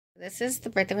This is the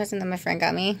birthday present that my friend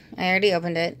got me. I already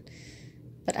opened it.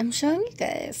 But I'm showing you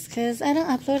guys because I don't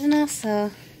upload enough, so...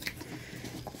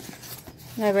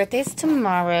 My birthday's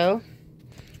tomorrow.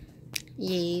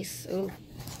 Yes. Ooh.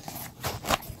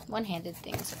 One-handed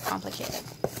things are complicated.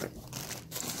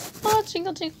 Oh,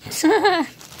 jingle jingle. I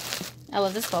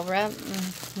love this bubble wrap.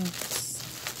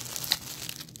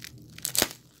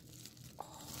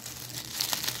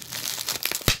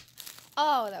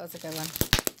 Oh, that was a good one.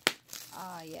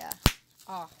 Oh, yeah.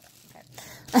 Oh, okay.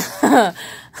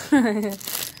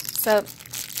 So,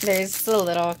 there's the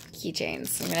little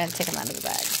keychains. I'm going to take them out of the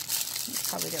bag.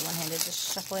 Probably do it one-handed.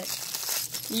 Just shuffle it.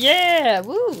 Yeah!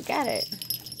 Woo! Got it.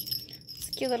 It's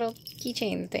cute little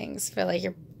keychain things for, like,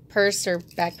 your purse or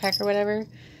backpack or whatever.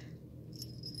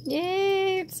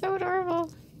 Yay! It's so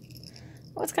adorable.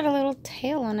 Oh, it's got a little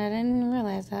tail on it. I didn't even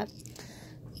realize that.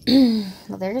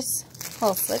 Well, there's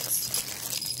whole slicks.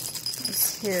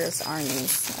 Here's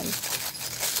Arnie's.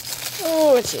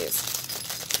 Oh, jeez.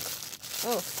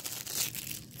 Oh,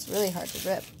 it's really hard to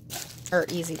rip. Or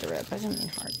easy to rip. I didn't mean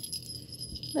hard.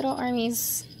 Little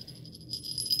Armies.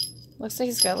 Looks like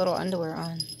he's got little underwear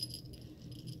on.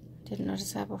 Didn't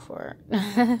notice that before.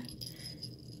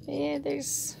 Yeah,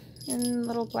 there's a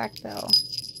little black bell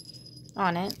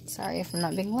on it. Sorry if I'm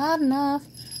not being loud enough.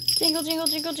 Jingle, jingle,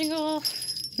 jingle, jingle.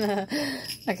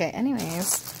 Okay,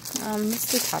 anyways.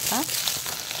 Let's do Tata.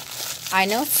 I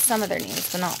know some of their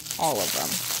names, but not all of them.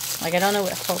 Like, I don't know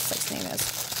what Holslick's name is.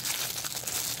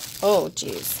 Oh,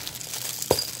 jeez.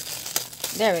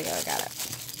 There we go, I got it.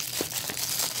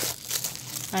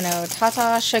 I know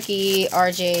Tata, Shucky,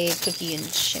 RJ, Cookie, and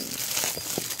Chim.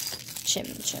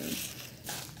 Chim.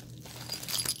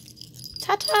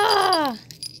 Tata!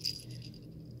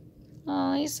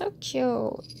 Oh, he's so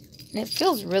cute. And it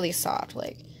feels really soft.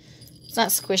 Like, it's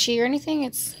not squishy or anything.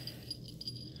 It's...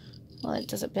 Well,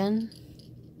 does it bend?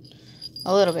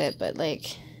 A little bit, but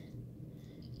like...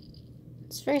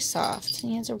 It's very soft.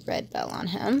 And he has a red bell on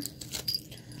him.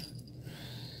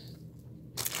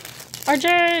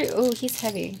 RJ! Oh, he's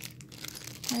heavy.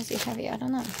 Why is he heavy? I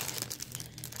don't know.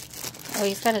 Oh,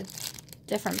 he's got a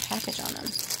different package on him.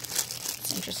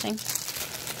 It's interesting.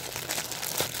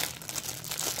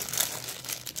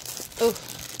 Oh.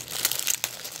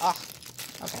 Oh.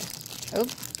 Okay. Oh.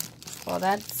 Well,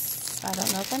 that's... I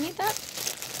don't know if I need that.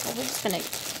 Well, we're just gonna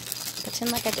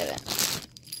pretend like I didn't.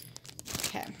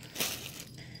 Okay.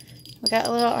 We got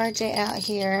a little RJ out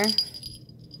here.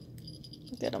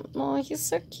 Look at him. Oh, he's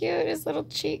so cute. His little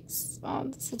cheeks. Oh,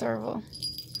 that's adorable.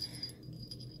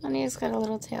 And he's got a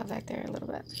little tail back there a little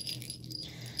bit.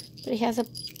 But he has a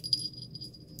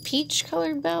peach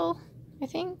colored bell. I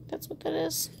think that's what that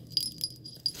is.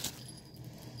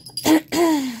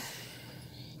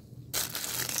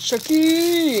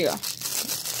 Shucky!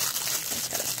 Just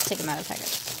gotta take him out of the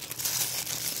package.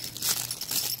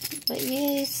 But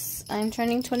yes, I'm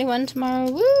turning 21 tomorrow.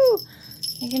 Woo!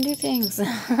 I can do things.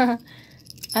 I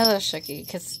love Shucky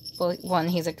because, well, one,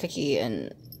 he's a cookie,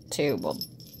 and two, well,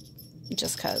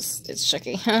 just because it's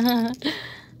Shucky.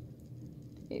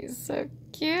 He's so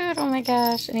cute. Oh my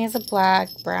gosh. And he has a black,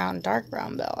 brown, dark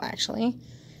brown bell, actually.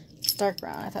 It's dark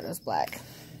brown. I thought it was black.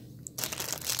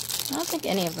 I don't think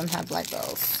any of them have black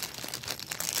bells.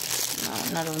 No,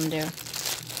 none of them do.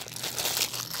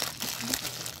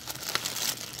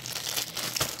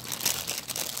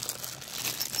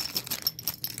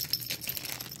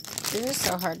 This is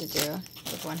so hard to do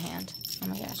with one hand. Oh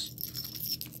my gosh.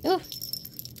 Ooh.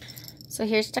 So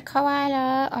here's the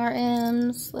koala,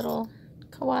 RM's little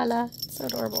koala. It's so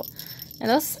adorable. And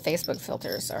those Facebook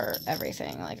filters are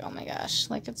everything. Like, oh my gosh.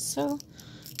 Like, it's so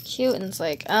cute. And it's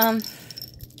like, I don't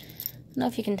know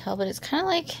if you can tell, but it's kind of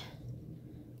like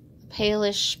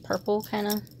palish purple, kind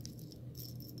of.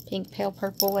 Pink, pale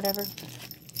purple, whatever.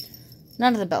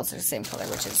 None of the bells are the same color,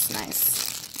 which is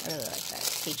nice. I really like that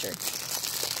feature.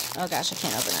 Oh gosh, I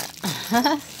can't open it.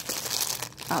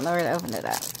 I don't know where to open it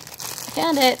at.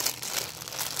 Found it!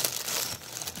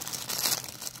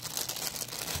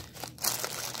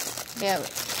 Yeah,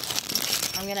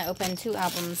 I'm gonna open 2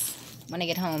 albums when I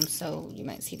get home, so you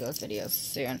might see those videos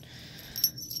soon.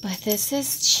 But this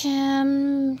is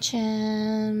Chim.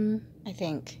 I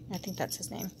think that's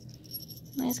his name.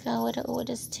 He's got with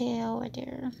his tail right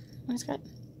there. He's got...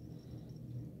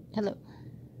 Hello.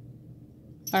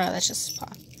 Oh no, that's just his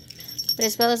paw. But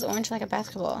his bell is orange like a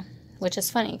basketball, which is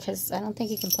funny because I don't think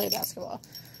he can play basketball.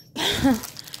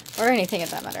 Or anything at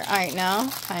that matter. Alright, now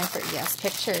time for, yes,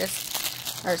 pictures.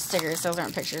 Or stickers. Those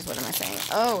aren't pictures. What am I saying?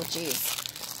 Oh, jeez.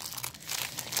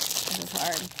 This is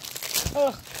hard.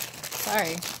 Oh,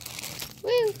 sorry.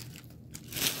 Woo!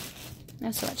 I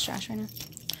have so much trash right now.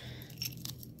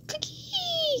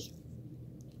 Cookie!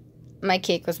 my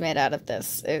cake was made out of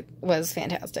this. It was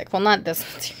fantastic. Well, not this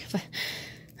one,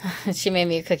 but she made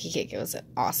me a cookie cake. It was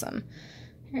awesome.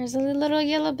 There's a little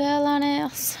yellow bell on it. Oh,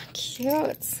 so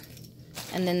cute.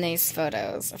 And then these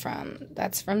photos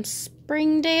that's from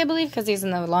Spring Day, I believe, because he's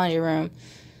in the laundry room.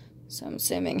 So I'm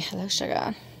assuming, hello,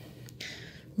 sugar.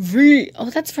 Oh,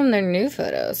 that's from their new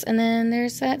photos. And then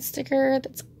there's that sticker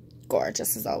that's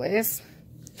gorgeous as always.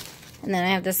 And then I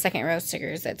have the second row of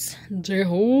stickers. That's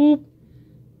J-Hope.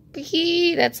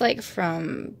 That's like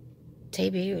from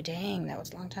debut. Dang, that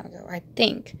was a long time ago, I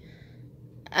think.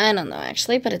 I don't know,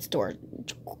 actually, but it's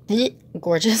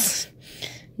gorgeous.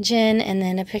 Jen, and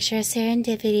then a picture of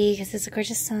Serendipity, because it's a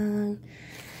gorgeous song.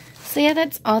 So yeah,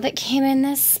 that's all that came in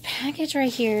this package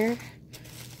right here.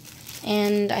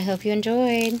 And I hope you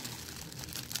enjoyed.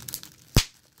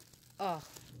 Oh,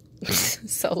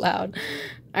 so loud.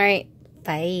 All right,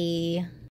 bye.